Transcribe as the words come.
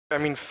I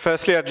mean,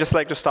 firstly, I'd just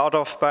like to start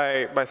off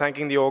by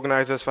thanking the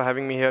organizers for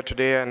having me here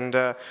today, and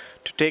to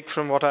take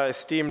from what our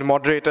esteemed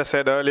moderator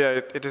said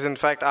earlier, it is in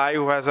fact I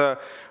who has a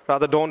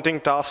rather daunting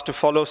task to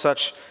follow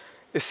such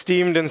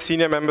esteemed and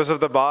senior members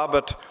of the bar,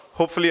 but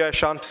hopefully I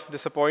shan't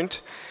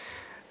disappoint.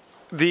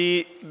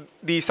 The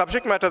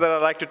subject matter that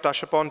I'd like to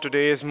touch upon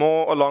today is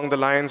more along the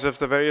lines of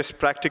the various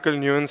practical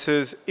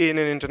nuances in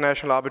an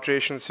international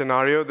arbitration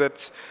scenario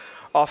that's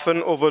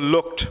often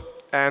overlooked,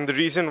 and the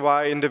reason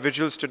why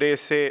individuals today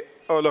say,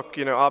 oh, look,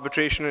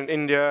 arbitration in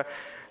India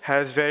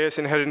has various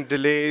inherent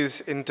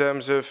delays in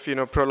terms of,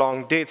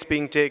 prolonged dates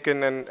being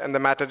taken and the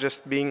matter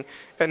just being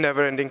a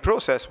never-ending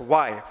process.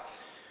 Why?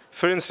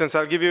 For instance,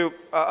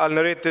 I'll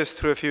narrate this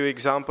through a few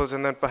examples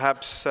and then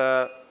perhaps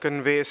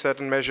convey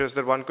certain measures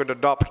that one could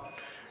adopt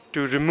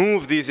to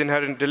remove these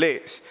inherent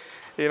delays.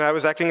 I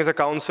was acting as a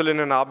counsel in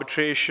an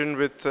arbitration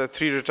with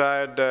 3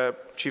 retired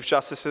Chief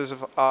Justices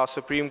of our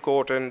Supreme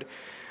Court, and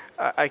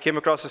I came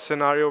across a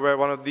scenario where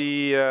one of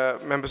the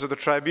members of the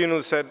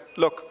tribunal said,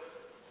 look,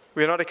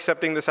 we're not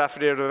accepting this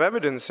affidavit of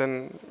evidence,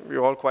 and we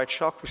were all quite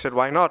shocked. We said,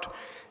 why not?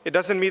 It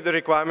doesn't meet the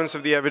requirements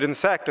of the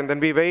Evidence Act. And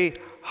then we very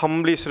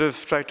humbly sort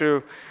of try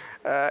to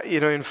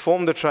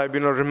inform the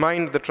tribunal,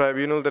 remind the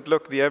tribunal that,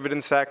 look, the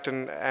Evidence Act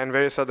and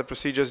various other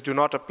procedures do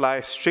not apply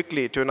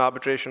strictly to an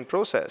arbitration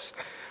process.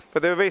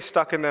 But they were very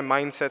stuck in their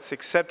mindsets,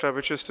 etc.,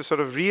 which is to sort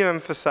of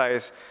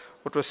re-emphasize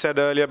what was said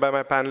earlier by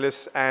my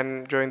panelists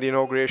and during the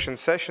inauguration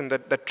session,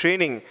 that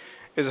training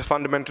is of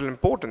fundamental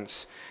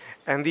importance.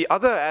 And the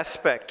other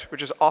aspect,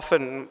 which is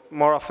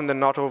more often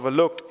than not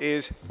overlooked,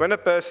 is when a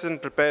person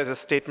prepares a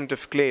statement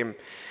of claim,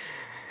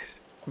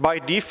 by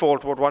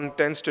default, what one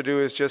tends to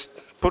do is just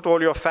put all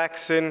your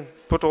facts in,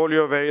 put all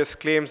your various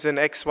claims in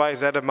X, Y,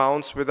 Z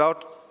amounts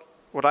without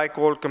what I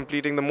call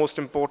completing the most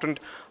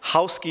important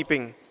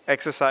housekeeping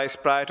exercise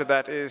prior to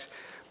that, is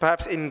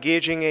perhaps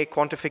engaging a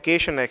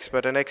quantification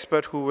expert, an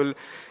expert who will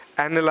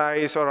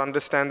analyze or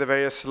understand the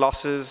various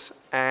losses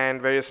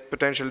and various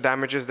potential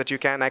damages that you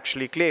can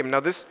actually claim. Now,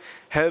 this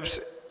helps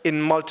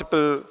in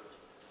multiple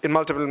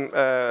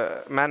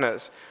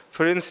manners.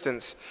 For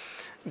instance,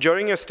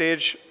 during your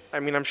stage,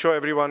 I'm sure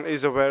everyone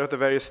is aware of the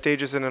various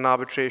stages in an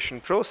arbitration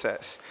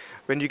process.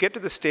 When you get to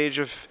the stage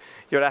of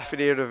your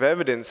affidavit of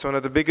evidence, one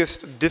of the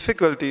biggest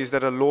difficulties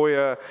that a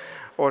lawyer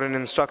or an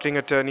instructing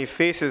attorney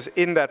faces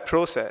in that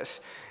process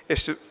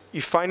is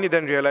you finally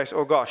then realize,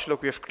 oh gosh,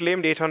 look, we have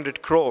claimed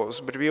 800 crores,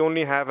 but we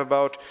only have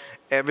about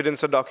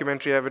evidence or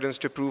documentary evidence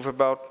to prove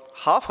about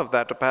half of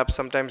that, or perhaps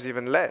sometimes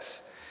even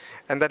less.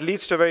 And that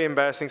leads to a very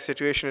embarrassing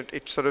situation.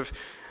 It sort of,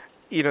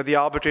 the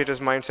arbitrator's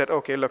mindset,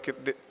 okay, look,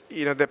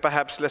 they're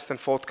perhaps less than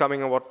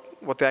forthcoming on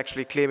what they're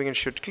actually claiming and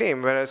should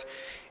claim. Whereas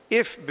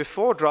if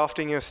before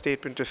drafting your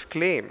statement of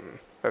claim,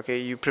 okay,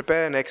 you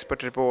prepare an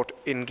expert report,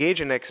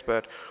 engage an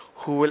expert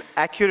who will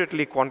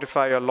accurately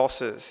quantify your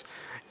losses,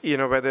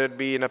 whether it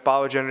be in a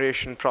power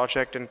generation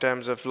project in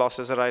terms of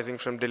losses arising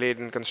from delayed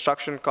in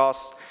construction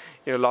costs,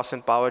 loss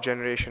in power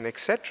generation,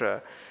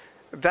 etc.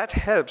 That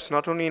helps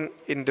not only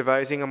in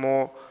devising a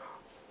more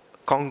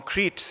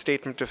concrete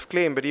statement of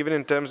claim, but even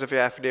in terms of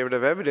your affidavit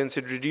of evidence,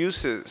 it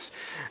reduces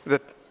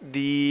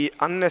the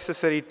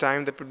unnecessary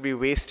time that would be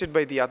wasted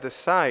by the other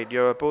side,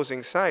 your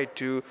opposing side,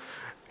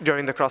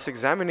 during the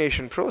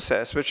cross-examination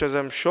process, which, as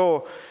I'm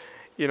sure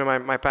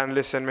my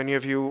panelists and many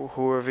of you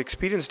who have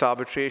experienced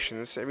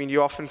arbitrations,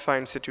 you often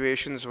find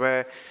situations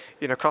where,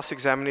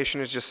 cross-examination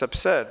is just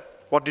absurd.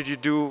 What did you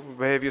do?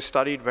 Where have you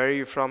studied? Where are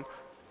you from?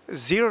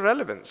 Zero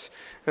relevance.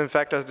 In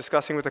fact, I was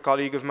discussing with a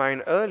colleague of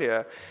mine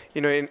earlier,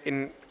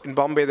 in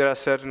Bombay, there are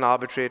certain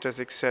arbitrators,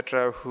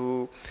 etc.,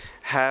 who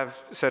have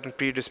certain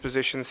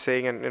predispositions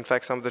saying, and in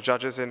fact, some of the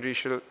judges in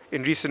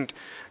recent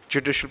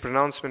judicial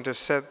pronouncement have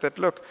said that,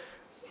 look,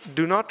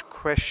 do not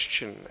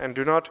question and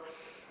do not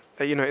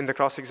in the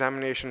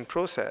cross-examination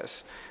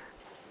process,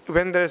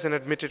 when there is an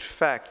admitted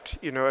fact,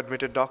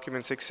 admitted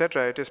documents,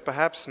 etc., it is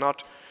perhaps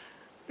not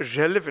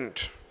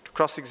relevant to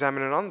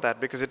cross-examine on that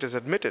because it is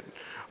admitted.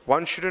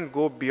 One shouldn't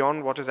go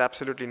beyond what is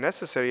absolutely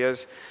necessary.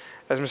 As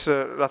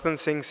Mr. Ratan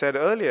Singh said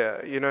earlier,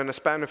 in a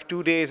span of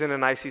 2 days in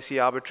an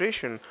ICC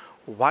arbitration,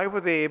 why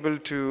were they able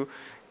to,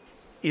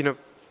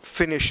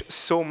 finish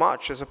so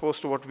much as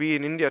opposed to what we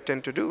in India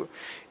tend to do?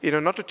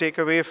 Not to take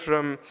away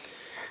from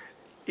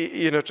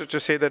to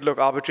say that, look,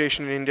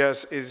 arbitration in India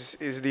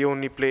is the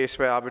only place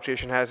where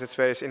arbitration has its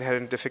various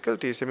inherent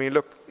difficulties.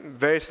 Look,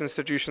 various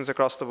institutions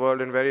across the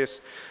world and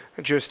various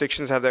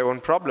jurisdictions have their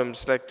own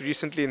problems. Like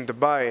recently in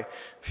Dubai, a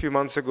few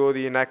months ago,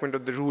 the enactment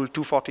of the Rule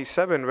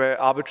 247,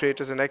 where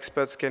arbitrators and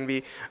experts can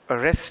be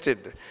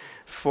arrested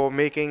for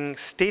making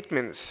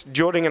statements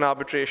during an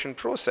arbitration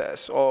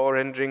process or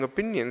rendering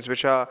opinions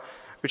which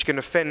can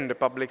offend the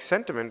public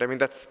sentiment.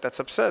 That's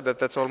absurd.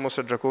 That's almost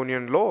a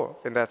draconian law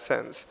in that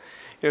sense.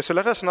 So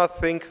let us not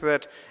think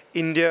that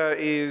India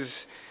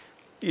is,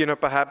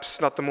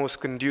 perhaps not the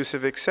most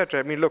conducive,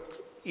 etc.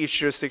 Look, each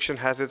jurisdiction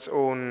has its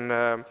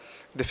own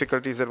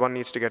difficulties that one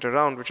needs to get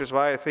around, which is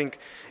why I think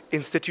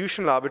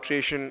institutional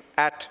arbitration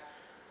at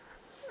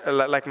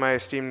like my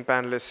esteemed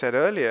panelists said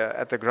earlier,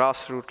 at the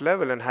grassroots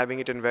level and having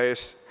it in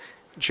various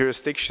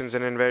jurisdictions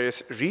and in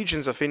various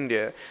regions of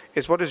India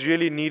is what is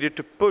really needed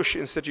to push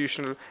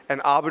institutional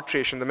and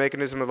arbitration, the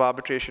mechanism of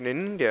arbitration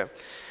in India.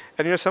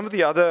 And some of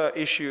the other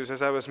issues,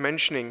 as I was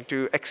mentioning,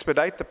 to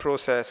expedite the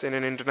process in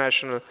an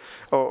international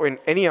or in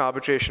any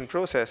arbitration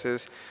process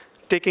is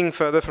taking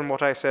further from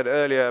what I said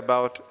earlier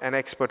about an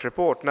expert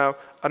report. Now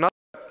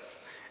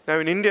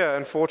in India,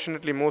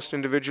 unfortunately, most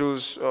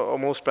individuals or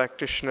most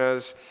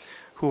practitioners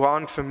who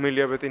aren't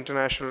familiar with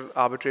international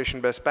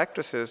arbitration best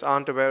practices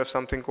aren't aware of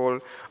something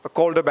called a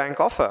Calder Bank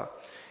offer.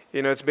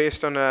 It's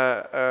based on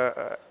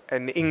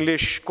an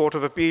English Court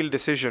of Appeal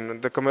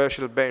decision, the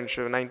commercial bench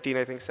of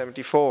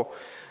 1974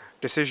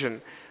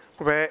 decision,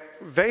 where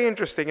very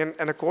interesting,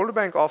 and a Calder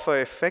Bank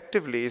offer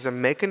effectively is a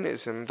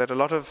mechanism that a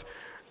lot of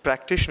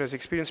practitioners,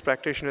 experienced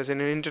practitioners in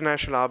an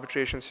international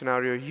arbitration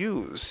scenario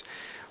use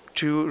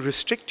to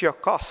restrict your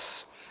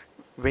costs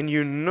when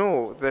you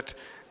know that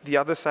the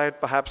other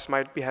side perhaps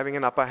might be having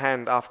an upper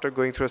hand after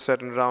going through a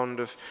certain round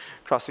of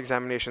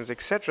cross-examinations,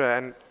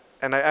 etc.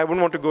 And I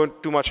wouldn't want to go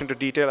too much into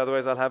detail,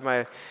 otherwise I'll have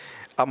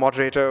our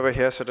moderator over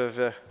here sort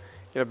of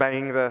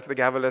banging the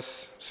gavel,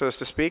 so as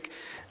to speak.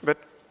 But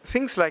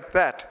things like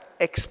that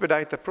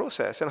expedite the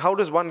process. And how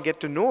does one get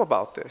to know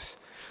about this?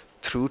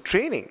 Through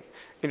training,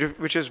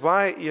 which is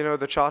why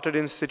the Chartered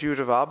Institute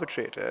of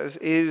Arbitrators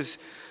is,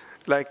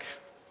 like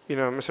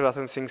Mr.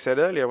 Ratan Singh said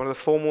earlier, one of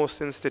the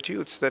foremost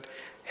institutes that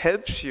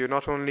helps you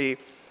not only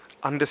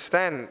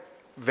understand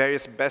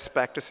various best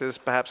practices,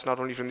 perhaps not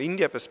only from the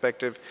India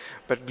perspective,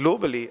 but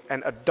globally,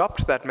 and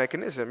adopt that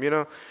mechanism.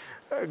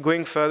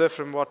 Going further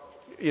from what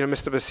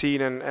Mr.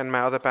 Bhasin and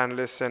my other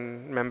panelists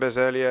and members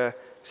earlier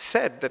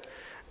said, that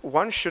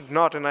one should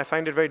not, and I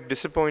find it very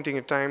disappointing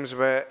at times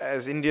where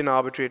as Indian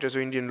arbitrators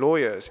or Indian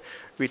lawyers,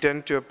 we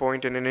tend to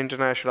appoint in an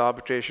international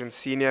arbitration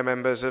senior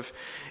members of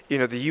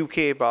the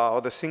UK bar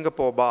or the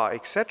Singapore bar,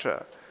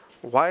 etc.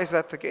 Why is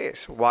that the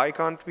case? Why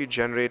can't we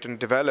generate and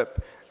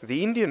develop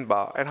the Indian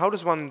bar? And how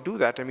does one do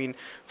that? I mean,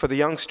 for the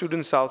young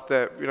students out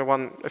there,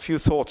 a few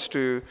thoughts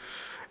to,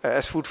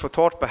 as food for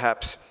thought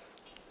perhaps,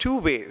 2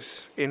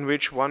 ways in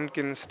which one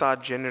can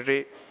start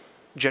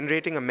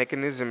generating a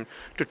mechanism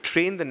to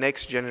train the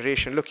next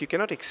generation. Look, you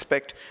cannot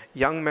expect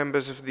young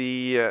members of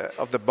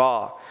the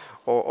bar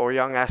or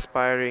young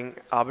aspiring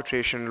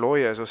arbitration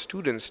lawyers or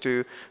students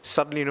to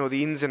suddenly know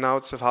the ins and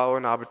outs of how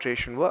an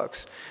arbitration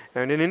works.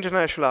 And in an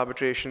international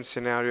arbitration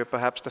scenario,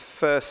 perhaps the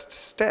first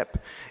step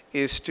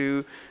is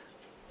to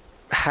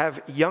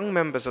have young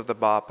members of the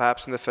bar,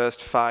 perhaps in the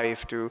first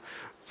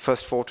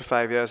 4 to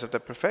 5 years of the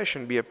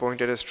profession, be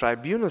appointed as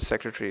tribunal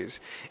secretaries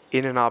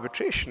in an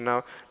arbitration.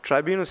 Now,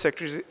 tribunal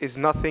secretaries is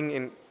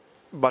nothing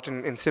but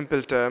in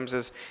simple terms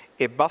as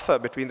a buffer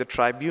between the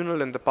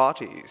tribunal and the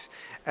parties,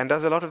 and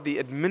does a lot of the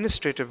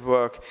administrative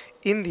work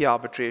in the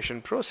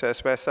arbitration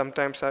process, where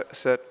sometimes,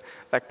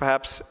 like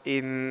perhaps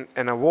in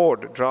an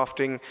award,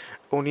 drafting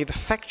only the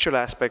factual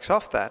aspects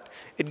of that,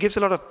 it gives a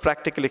lot of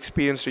practical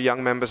experience to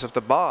young members of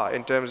the bar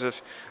in terms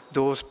of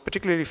those,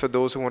 particularly for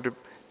those who want to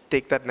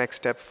take that next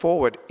step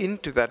forward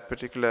into that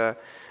particular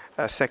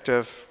sector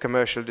of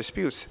commercial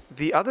disputes.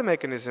 The other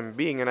mechanism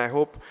being, and I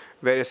hope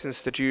various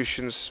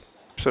institutions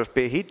sort of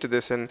pay heed to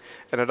this and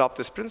adopt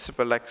this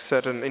principle, like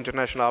certain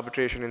international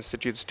arbitration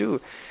institutes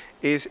do,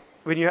 is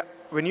when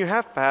you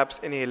have perhaps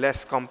in a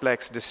less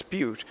complex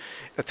dispute,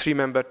 a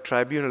 3-member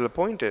tribunal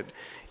appointed,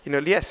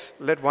 yes,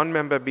 let one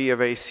member be a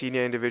very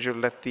senior individual,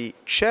 let the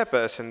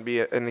chairperson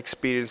be an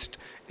experienced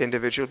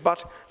individual,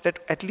 but let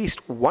at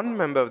least one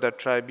member of that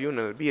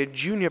tribunal be a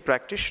junior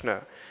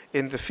practitioner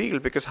in the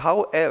field, because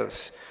how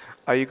else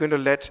are you going to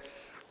let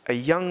a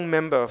young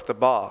member of the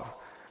bar,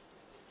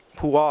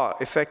 who are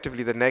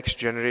effectively the next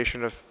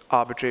generation of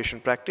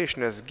arbitration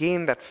practitioners,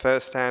 gain that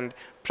first-hand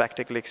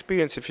practical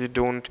experience if you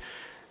don't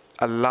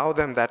allow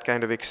them that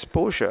kind of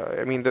exposure?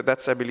 I mean,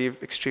 that's, I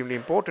believe, extremely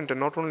important. And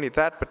not only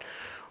that, but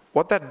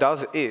what that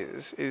does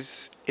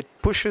is it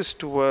pushes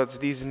towards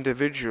these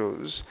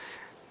individuals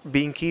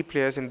being key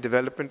players in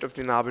development of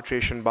the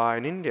arbitration bar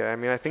in India. I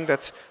mean, I think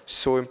that's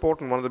so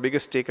important. One of the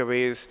biggest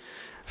takeaways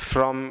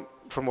from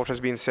what has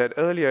been said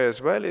earlier as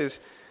well is,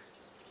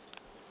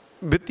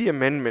 with the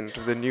amendment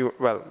of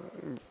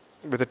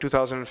with the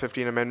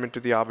 2015 amendment to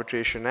the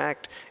Arbitration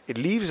Act, it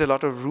leaves a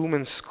lot of room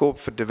and scope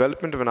for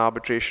development of an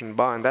arbitration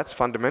bar, and that's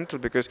fundamental,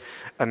 because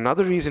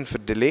another reason for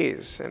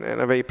delays, and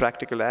a very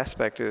practical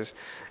aspect, is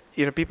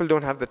people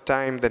don't have the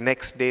time. The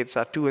next dates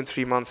are 2 and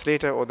 3 months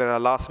later, or there are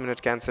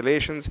last-minute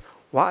cancellations.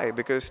 Why?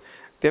 Because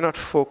they're not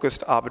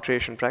focused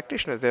arbitration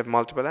practitioners. They have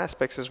multiple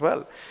aspects as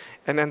well.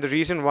 And the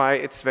reason why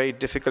it's very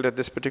difficult at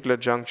this particular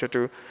juncture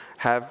to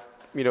have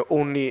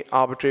only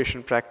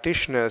arbitration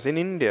practitioners in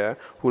India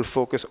who will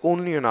focus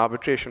only on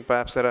arbitration,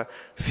 perhaps there are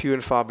few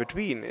and far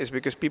between, is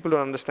because people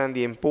don't understand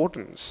the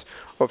importance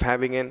of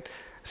having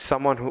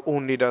someone who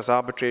only does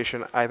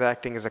arbitration, either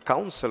acting as a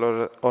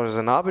counsel or as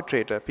an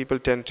arbitrator. People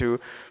tend to,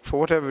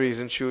 for whatever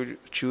reason,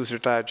 choose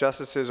retired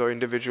justices or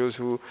individuals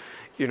who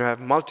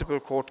have multiple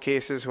court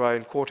cases, who are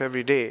in court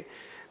every day.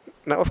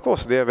 Now, of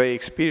course, they are very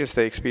experienced.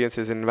 Their experience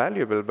is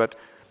invaluable. But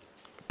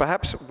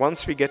perhaps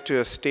once we get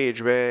to a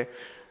stage where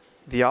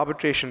the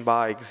arbitration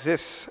bar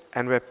exists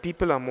and where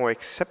people are more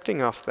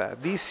accepting of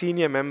that, these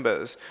senior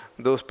members,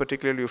 those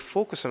particularly who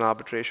focus on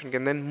arbitration,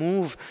 can then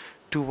move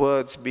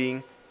towards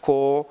being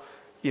core,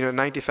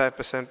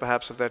 95%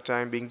 perhaps of their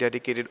time being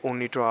dedicated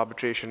only to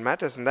arbitration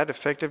matters, and that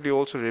effectively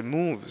also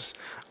removes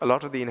a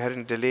lot of the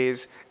inherent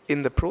delays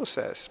in the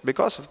process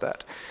because of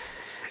that.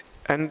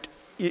 And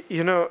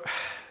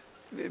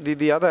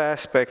the other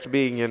aspect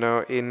being,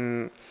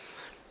 in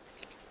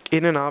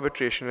an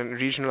arbitration and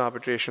regional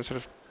arbitration, sort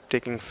of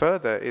taking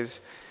further,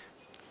 is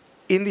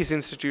in these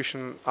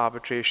institutional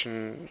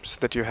arbitrations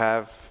that you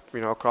have,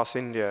 across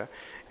India,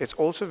 it's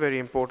also very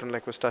important,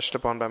 like was touched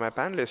upon by my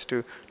panelists,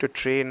 to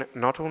train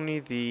not only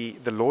the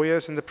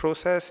lawyers in the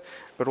process,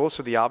 but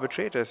also the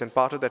arbitrators. And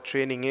part of that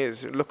training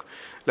is, look,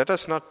 let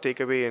us not take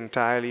away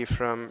entirely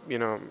from,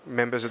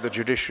 members of the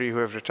judiciary who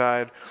have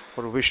retired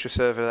or who wish to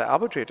serve as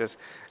arbitrators.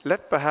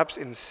 Let perhaps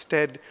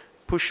instead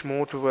push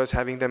more towards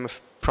having them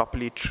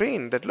properly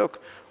trained, that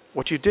look,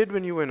 what you did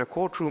when you were in a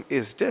courtroom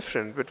is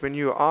different, but when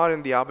you are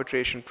in the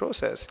arbitration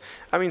process,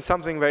 I mean,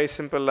 something very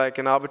simple like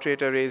an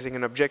arbitrator raising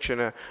an objection,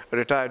 a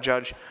retired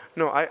judge,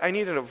 no, I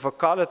need a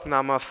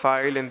vakalatnama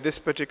file in this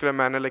particular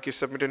manner like you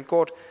submit in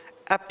court,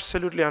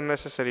 absolutely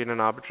unnecessary in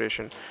an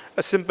arbitration.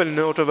 A simple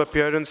note of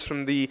appearance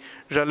from the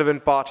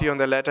relevant party on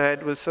the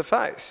letterhead will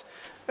suffice.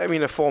 I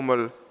mean, a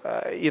formal,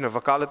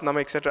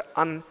 vakalatnama, etc.,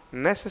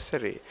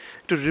 unnecessary.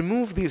 To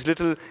remove these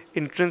little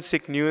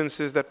intrinsic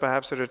nuances that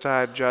perhaps a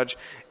retired judge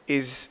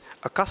is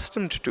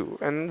accustomed to.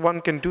 And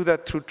one can do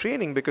that through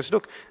training because,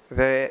 look,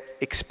 their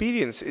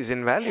experience is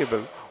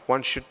invaluable.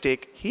 One should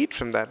take heed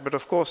from that. But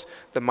of course,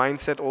 the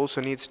mindset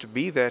also needs to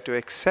be there to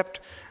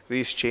accept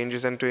these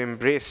changes and to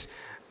embrace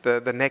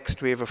the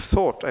next wave of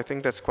thought. I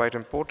think that's quite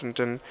important.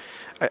 And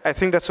I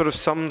think that sort of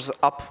sums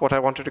up what I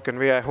wanted to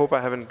convey. I hope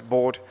I haven't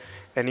bored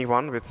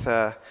anyone with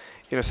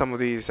some of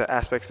these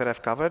aspects that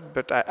I've covered.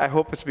 But I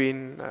hope it's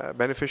been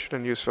beneficial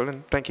and useful.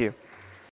 And thank you.